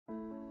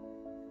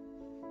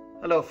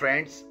Hello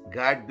friends,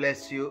 God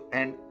bless you,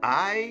 and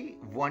I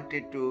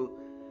wanted to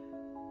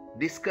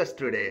discuss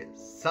today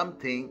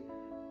something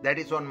that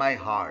is on my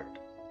heart,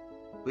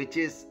 which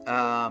is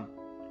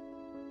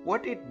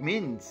what it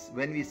means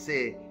when we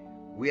say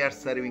we are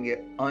serving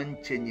an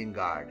unchanging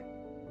God.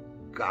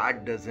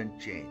 God doesn't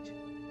change.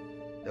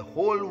 The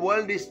whole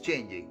world is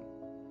changing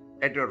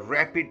at a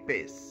rapid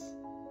pace,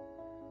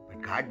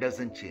 but God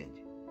doesn't change.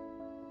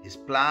 His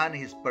plan,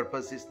 His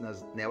purposes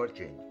never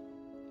change.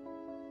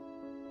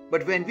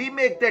 But when we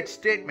make that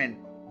statement,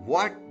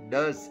 what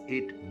does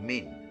it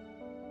mean?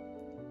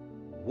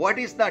 What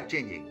is not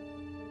changing?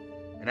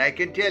 And I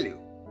can tell you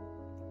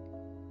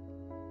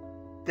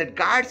that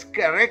God's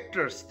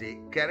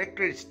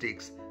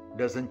characteristics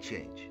doesn't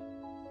change.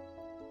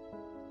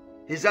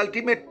 His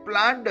ultimate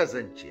plan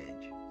doesn't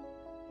change.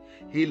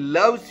 He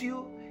loves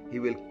you, He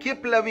will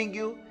keep loving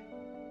you,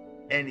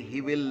 and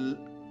He will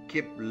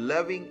keep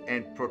loving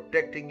and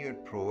protecting you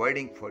and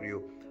providing for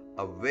you,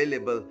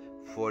 available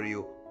for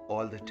you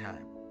all the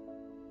time.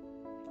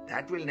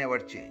 That will never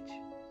change.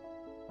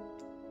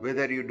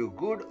 Whether you do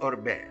good or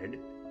bad,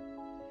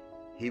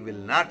 He will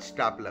not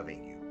stop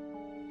loving you.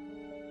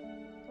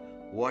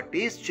 What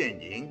is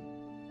changing?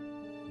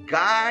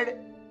 God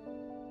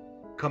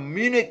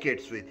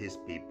communicates with His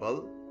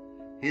people,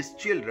 His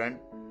children,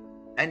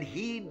 and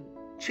He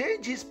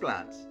changes His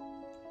plans.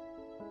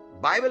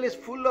 Bible is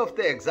full of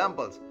the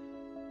examples.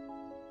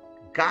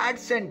 God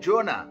sent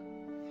Jonah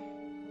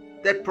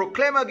that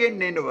proclaim against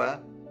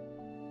Nineveh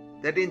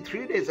that in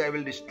 3 days I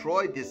will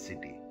destroy this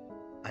city.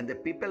 And the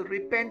people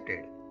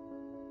repented.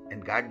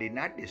 And God did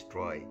not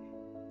destroy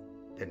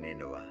the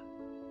Nineveh.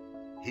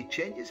 He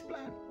changed His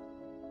plan.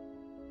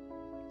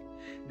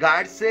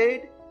 God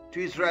said to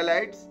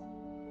Israelites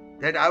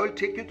that I will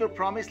take you to the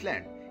promised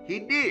land. He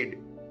did.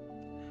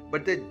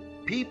 But the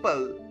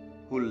people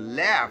who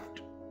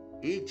left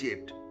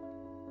Egypt,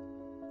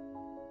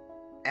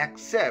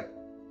 except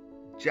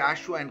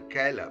Joshua and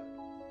Caleb,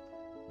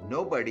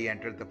 nobody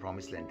entered the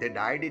promised land. They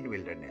died in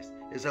wilderness.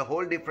 It's a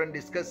whole different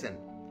discussion.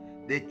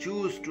 They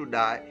choose to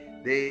die.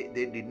 They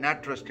did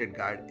not trust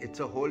God. It's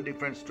a whole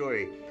different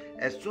story.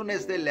 As soon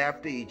as they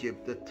left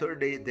Egypt, the third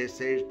day they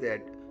said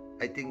that,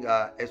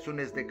 as soon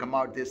as they come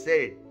out, they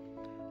said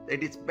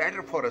that it's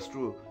better for us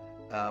to,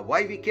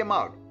 why we came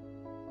out?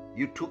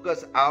 You took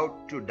us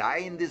out to die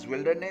in this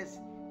wilderness?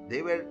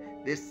 They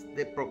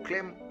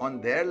proclaimed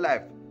on their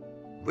life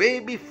way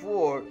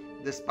before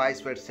the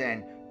spies were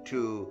sent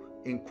to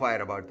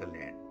inquire about the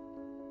land.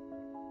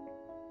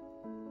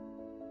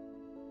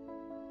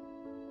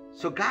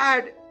 So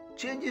God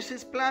changes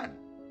His plan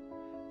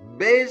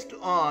based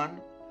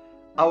on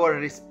our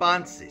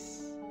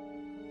responses.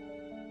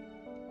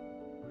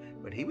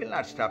 But He will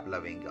not stop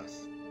loving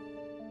us.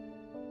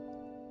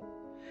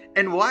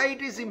 And why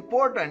it is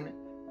important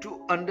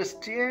to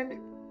understand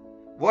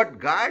what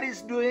God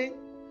is doing,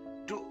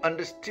 to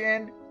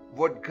understand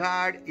what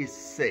God is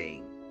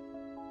saying.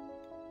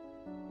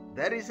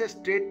 There is a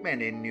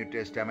statement in New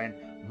Testament,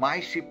 my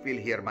sheep will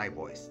hear my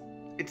voice.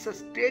 It's a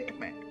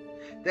statement.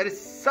 There is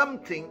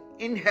something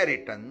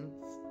inheritance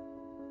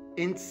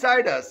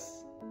inside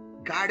us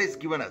God has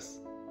given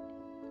us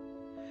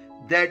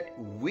that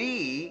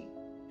we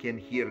can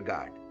hear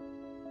God.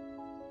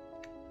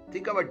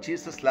 Think about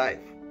Jesus'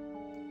 life.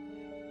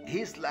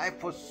 His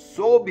life was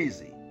so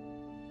busy.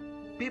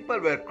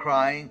 People were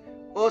crying,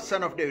 "Oh,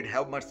 Son of David,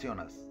 have mercy on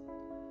us."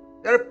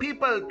 There are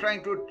people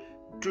trying to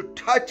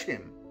touch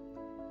Him.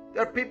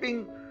 There are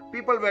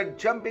people were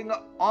jumping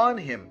on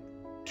Him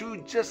to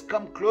just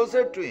come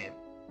closer to Him.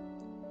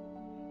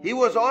 He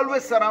was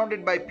always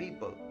surrounded by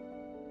people.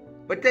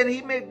 But then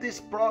He made this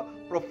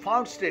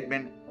profound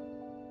statement,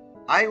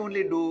 I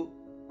only do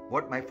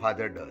what my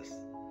Father does.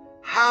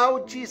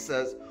 How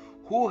Jesus,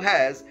 who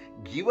has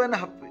given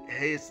up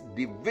His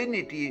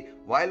divinity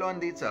while on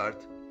this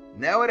earth,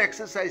 never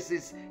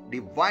exercises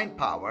divine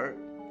power,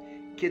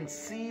 can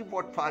see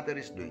what Father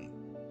is doing.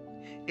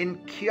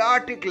 In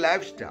chaotic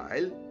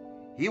lifestyle,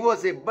 He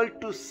was able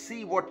to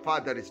see what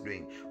Father is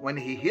doing. When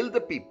He healed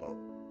the people,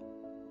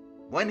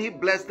 when He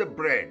blessed the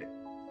bread,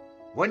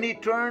 when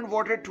He turned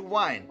water to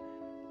wine,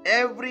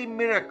 every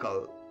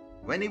miracle,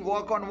 when He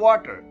walked on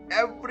water,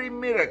 every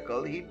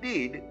miracle He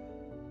did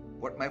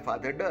what my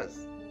Father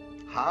does.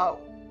 How?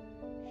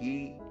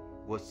 He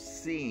was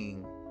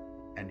seeing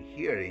and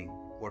hearing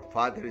what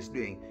Father is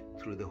doing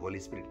through the Holy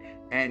Spirit.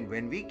 And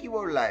when we give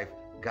our life,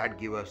 God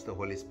gives us the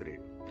Holy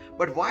Spirit.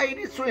 But why it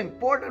is so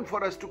important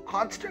for us to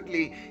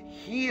constantly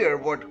hear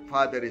what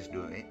Father is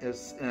doing,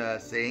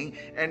 saying,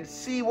 and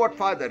see what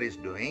Father is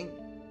doing?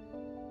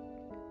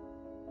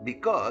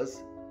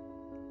 Because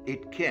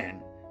it can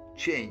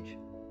change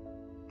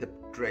the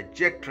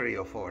trajectory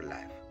of our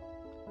life.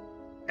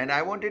 And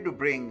I wanted to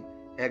bring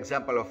an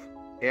example of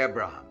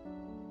Abraham.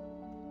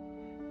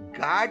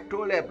 God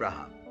told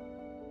Abraham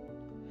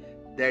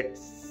that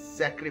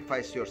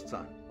sacrifice your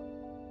son.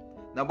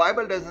 Now,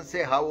 Bible doesn't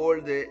say how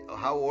old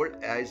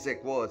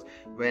Isaac was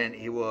when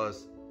he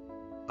was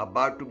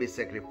about to be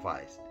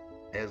sacrificed,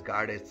 as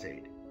God had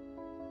said.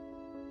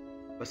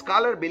 A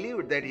scholar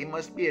believed that he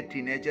must be a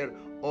teenager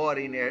or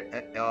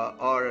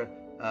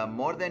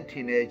more than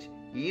teenage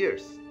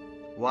years.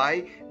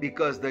 Why?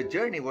 Because the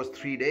journey was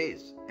 3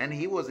 days and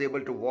he was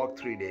able to walk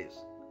 3 days.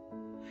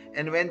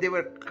 And when they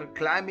were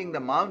climbing the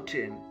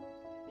mountain,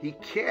 he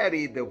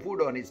carried the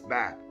wood on his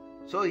back.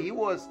 So he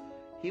was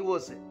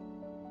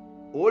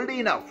old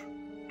enough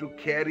to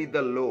carry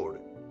the load.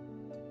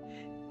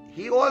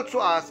 He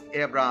also asked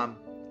Abraham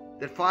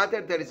that,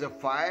 Father, there is a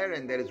fire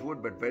and there is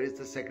wood, but where is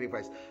the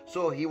sacrifice?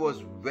 So he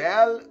was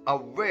well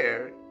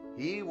aware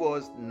he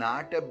was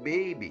not a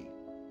baby.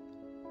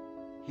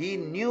 He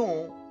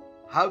knew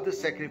how the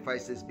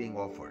sacrifice is being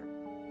offered.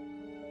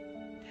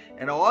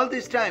 And all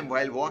this time,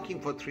 while walking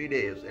for 3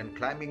 days and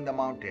climbing the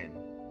mountain,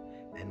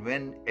 and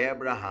when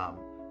Abraham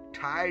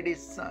tied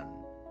his son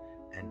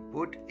and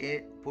put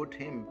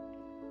him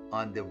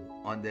on the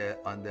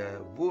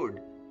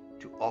wood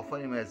to offer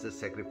him as a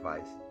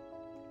sacrifice,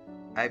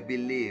 I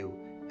believe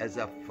as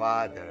a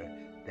father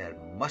there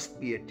must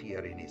be a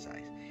tear in his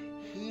eyes.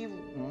 He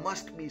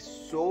must be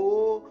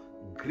so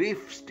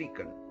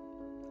grief-stricken.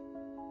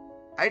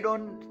 I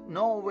don't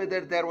know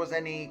whether there was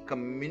any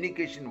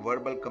communication,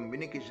 verbal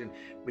communication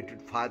between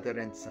father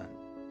and son.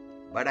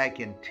 But I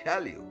can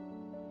tell you,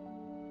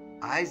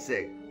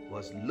 Isaac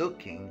was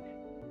looking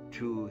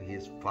to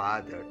his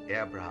father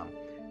Abraham,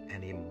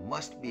 and he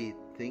must be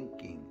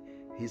thinking,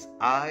 his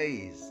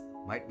eyes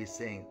might be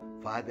saying,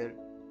 Father,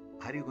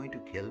 are you going to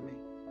kill me?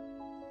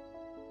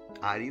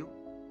 Are you?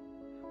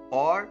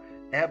 Or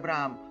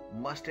Abraham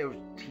must have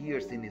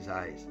tears in his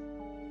eyes,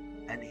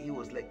 and he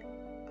was like,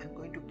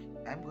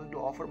 I'm going to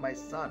offer my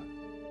son.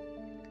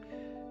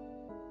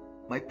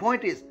 My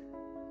point is,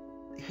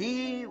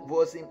 he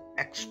was in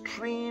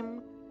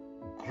extreme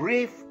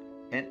grief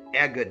and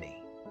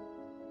agony.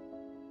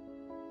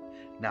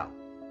 Now,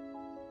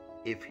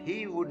 if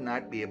he would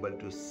not be able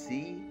to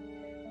see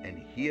and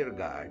hear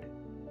God,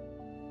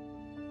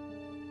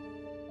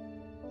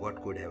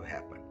 what could have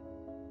happened?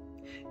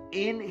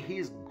 In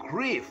his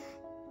grief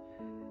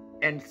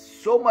and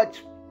so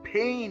much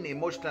pain,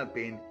 emotional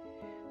pain,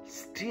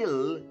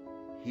 still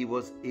he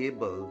was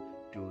able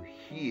to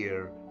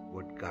hear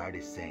what God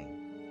is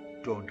saying.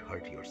 Don't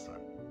hurt your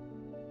son.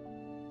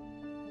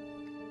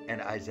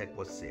 And Isaac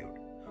was saved.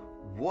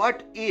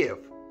 What if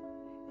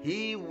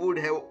he would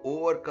have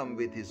overcome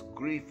with his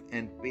grief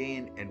and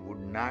pain and would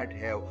not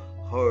have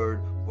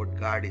heard what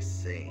God is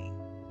saying?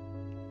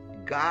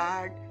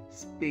 God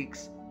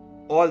speaks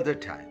all the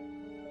time.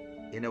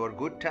 In our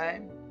good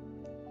time,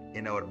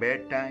 in our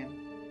bad time,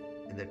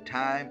 in the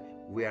time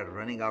we are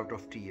running out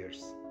of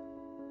tears,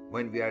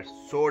 when we are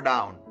so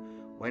down,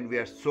 when we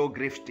are so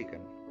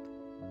grief-stricken,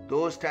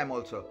 those times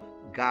also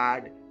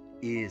God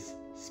is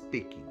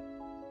speaking.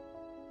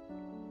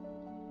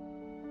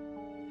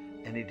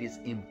 And it is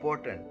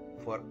important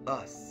for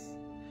us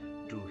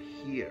to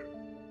hear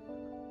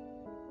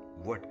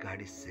what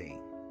God is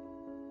saying.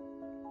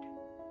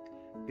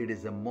 It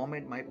is a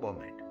moment by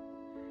moment.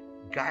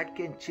 God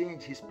can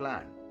change his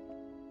plan,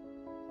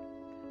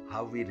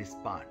 how we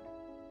respond.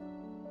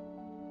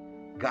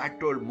 God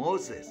told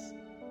Moses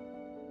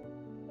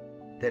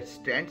that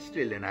stand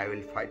still and I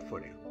will fight for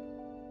you.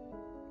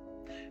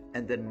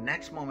 And the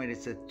next moment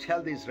it says,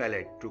 tell the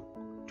Israelites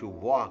to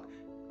walk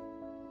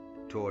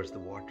towards the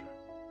water.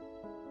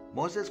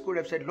 Moses could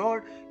have said,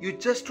 Lord, you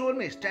just told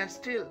me, stand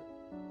still.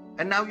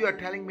 And now you are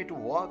telling me to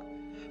walk.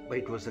 But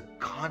it was a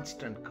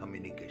constant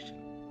communication.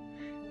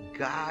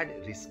 God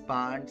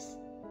responds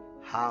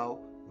how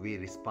we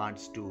respond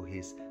to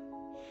his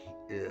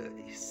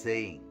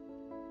saying.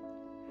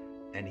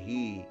 And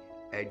he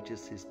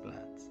adjusts his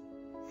plans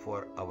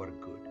for our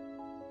good.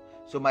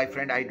 So my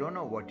friend, I don't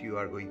know what you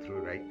are going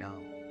through right now.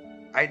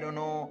 I don't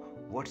know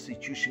what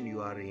situation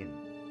you are in.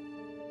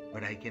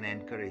 But I can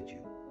encourage you.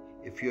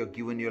 If you have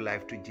given your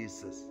life to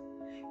Jesus,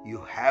 you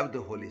have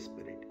the Holy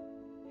Spirit.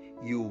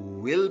 You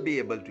will be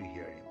able to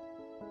hear him.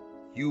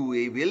 You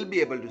will be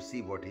able to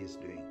see what he is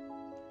doing.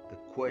 The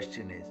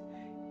question is,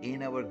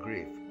 in our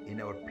grief, in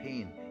our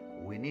pain,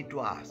 we need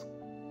to ask,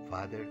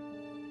 Father,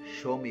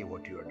 show me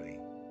what you are doing.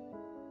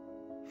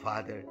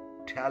 Father,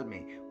 tell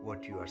me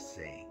what you are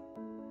saying.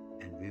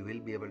 And we will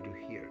be able to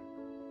hear.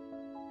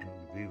 And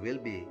we will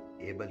be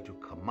able to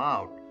come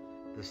out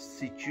the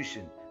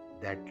situation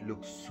that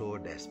looks so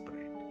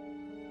desperate.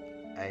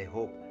 I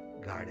hope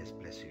God has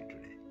blessed you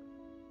today.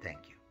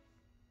 Thank you.